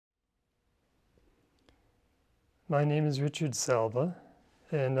My name is Richard Salva,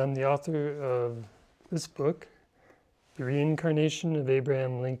 and I'm the author of this book, The Reincarnation of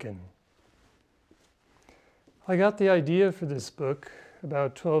Abraham Lincoln. I got the idea for this book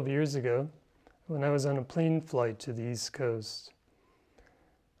about 12 years ago when I was on a plane flight to the East Coast.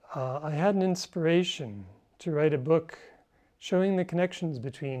 I had an inspiration to write a book showing the connections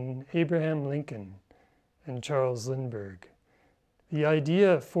between Abraham Lincoln and Charles Lindbergh. The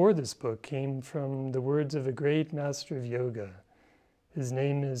idea for this book came from the words of a great master of yoga. His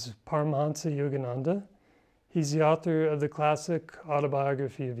name is Paramahansa Yogananda. He's the author of the classic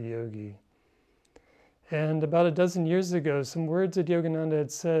autobiography of a yogi. And about a dozen years ago, some words that Yogananda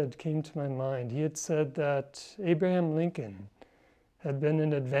had said came to my mind. He had said that Abraham Lincoln had been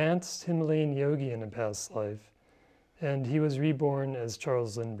an advanced Himalayan yogi in a past life, and he was reborn as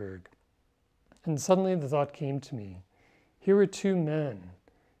Charles Lindbergh. And suddenly the thought came to me, here were two men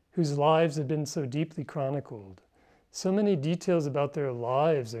whose lives had been so deeply chronicled. So many details about their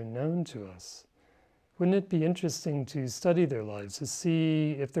lives are known to us. Wouldn't it be interesting to study their lives, to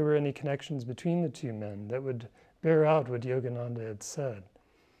see if there were any connections between the two men that would bear out what Yogananda had said?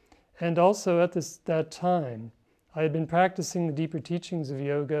 And also at that time, I had been practicing the deeper teachings of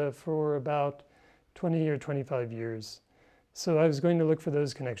yoga for about 20 or 25 years. So I was going to look for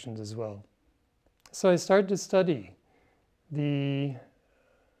those connections as well. So I started to study the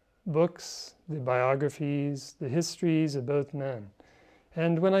books, the biographies, the histories of both men.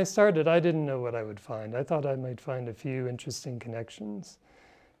 And when I started, I didn't know what I would find. I thought I might find a few interesting connections.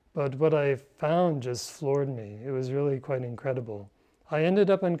 But what I found just floored me. It was really quite incredible. I ended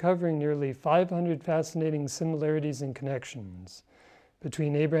up uncovering nearly 500 fascinating similarities and connections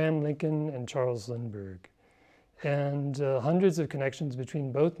between Abraham Lincoln and Charles Lindbergh, and hundreds of connections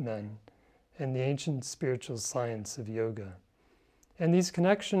between both men and the ancient spiritual science of yoga. And these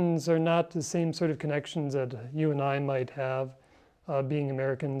connections are not the same sort of connections that you and I might have, being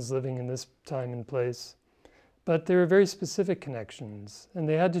Americans living in this time and place. But they were very specific connections, and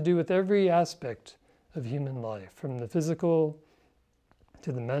they had to do with every aspect of human life, from the physical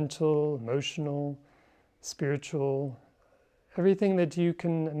to the mental, emotional, spiritual, everything that you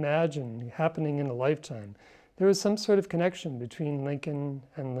can imagine happening in a lifetime. There was some sort of connection between Lincoln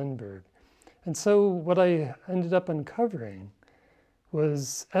and Lindbergh. And so what I ended up uncovering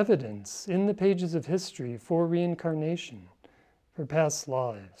was evidence in the pages of history for reincarnation, for past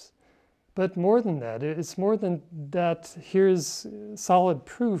lives. But more than that, it's more than that. Here's solid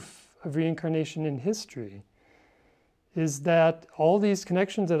proof of reincarnation in history, is that all these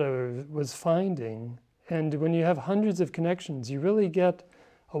connections that I was finding, and when you have hundreds of connections, you really get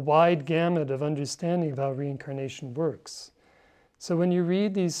a wide gamut of understanding of how reincarnation works. So when you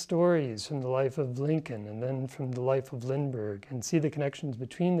read these stories from the life of Lincoln and then from the life of Lindbergh and see the connections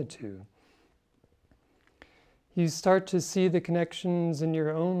between the two, you start to see the connections in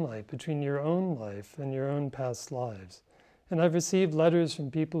your own life, between your own life and your own past lives. And I've received letters from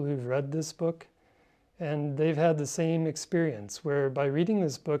people who've read this book, and they've had the same experience, where by reading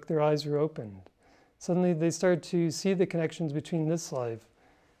this book, their eyes were opened. Suddenly they start to see the connections between this life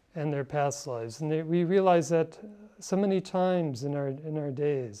and their past lives. And we realize that so many times in our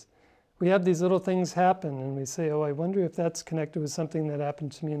days, we have these little things happen and we say, oh, I wonder if that's connected with something that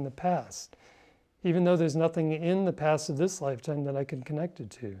happened to me in the past, even though there's nothing in the past of this lifetime that I can connect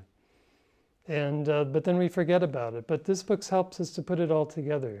it to. And, but then we forget about it. But this book helps us to put it all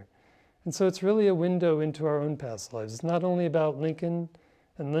together. And so it's really a window into our own past lives. It's not only about Lincoln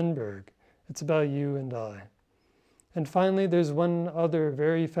and Lindbergh, it's about you and I. And finally, there's one other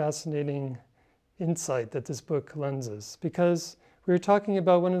very fascinating insight that this book lends us, because we're talking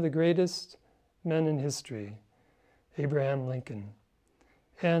about one of the greatest men in history, Abraham Lincoln.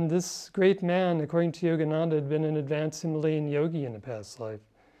 And this great man, according to Yogananda, had been an advanced Himalayan yogi in a past life.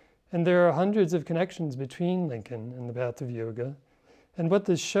 And there are hundreds of connections between Lincoln and the path of yoga. And what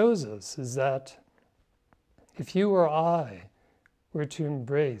this shows us is that if you or I were to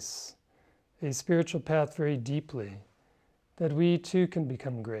embrace a spiritual path very deeply, that we too can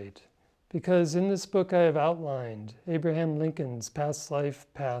become great. Because in this book I have outlined Abraham Lincoln's past life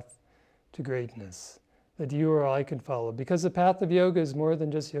path to greatness that you or I can follow. Because the path of yoga is more than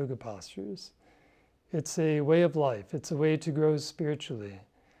just yoga postures. It's a way of life. It's a way to grow spiritually.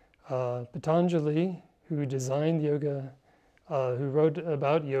 Patanjali, who designed yoga, who wrote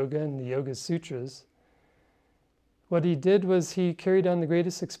about yoga in the Yoga Sutras, what he did was he carried on the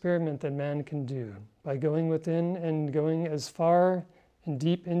greatest experiment that man can do by going within and going as far and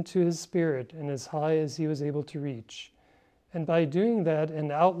deep into his spirit and as high as he was able to reach. And by doing that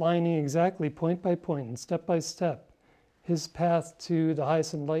and outlining exactly point by point and step by step his path to the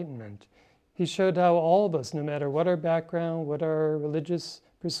highest enlightenment, he showed how all of us, no matter what our background, what our religious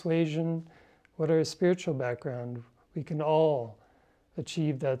persuasion, what our spiritual background, we can all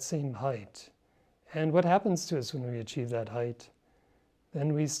achieve that same height. And what happens to us when we achieve that height?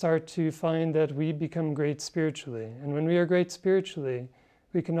 Then we start to find that we become great spiritually. And when we are great spiritually,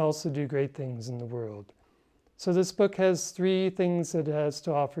 we can also do great things in the world. So this book has 3 things that it has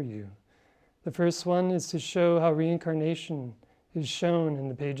to offer you. The first one is to show how reincarnation is shown in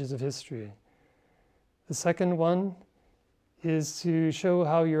the pages of history. The second one is to show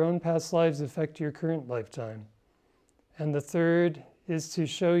how your own past lives affect your current lifetime. And the third is to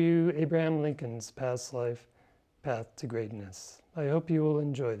show you Abraham Lincoln's past life path to greatness. I hope you will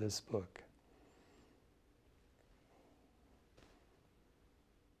enjoy this book.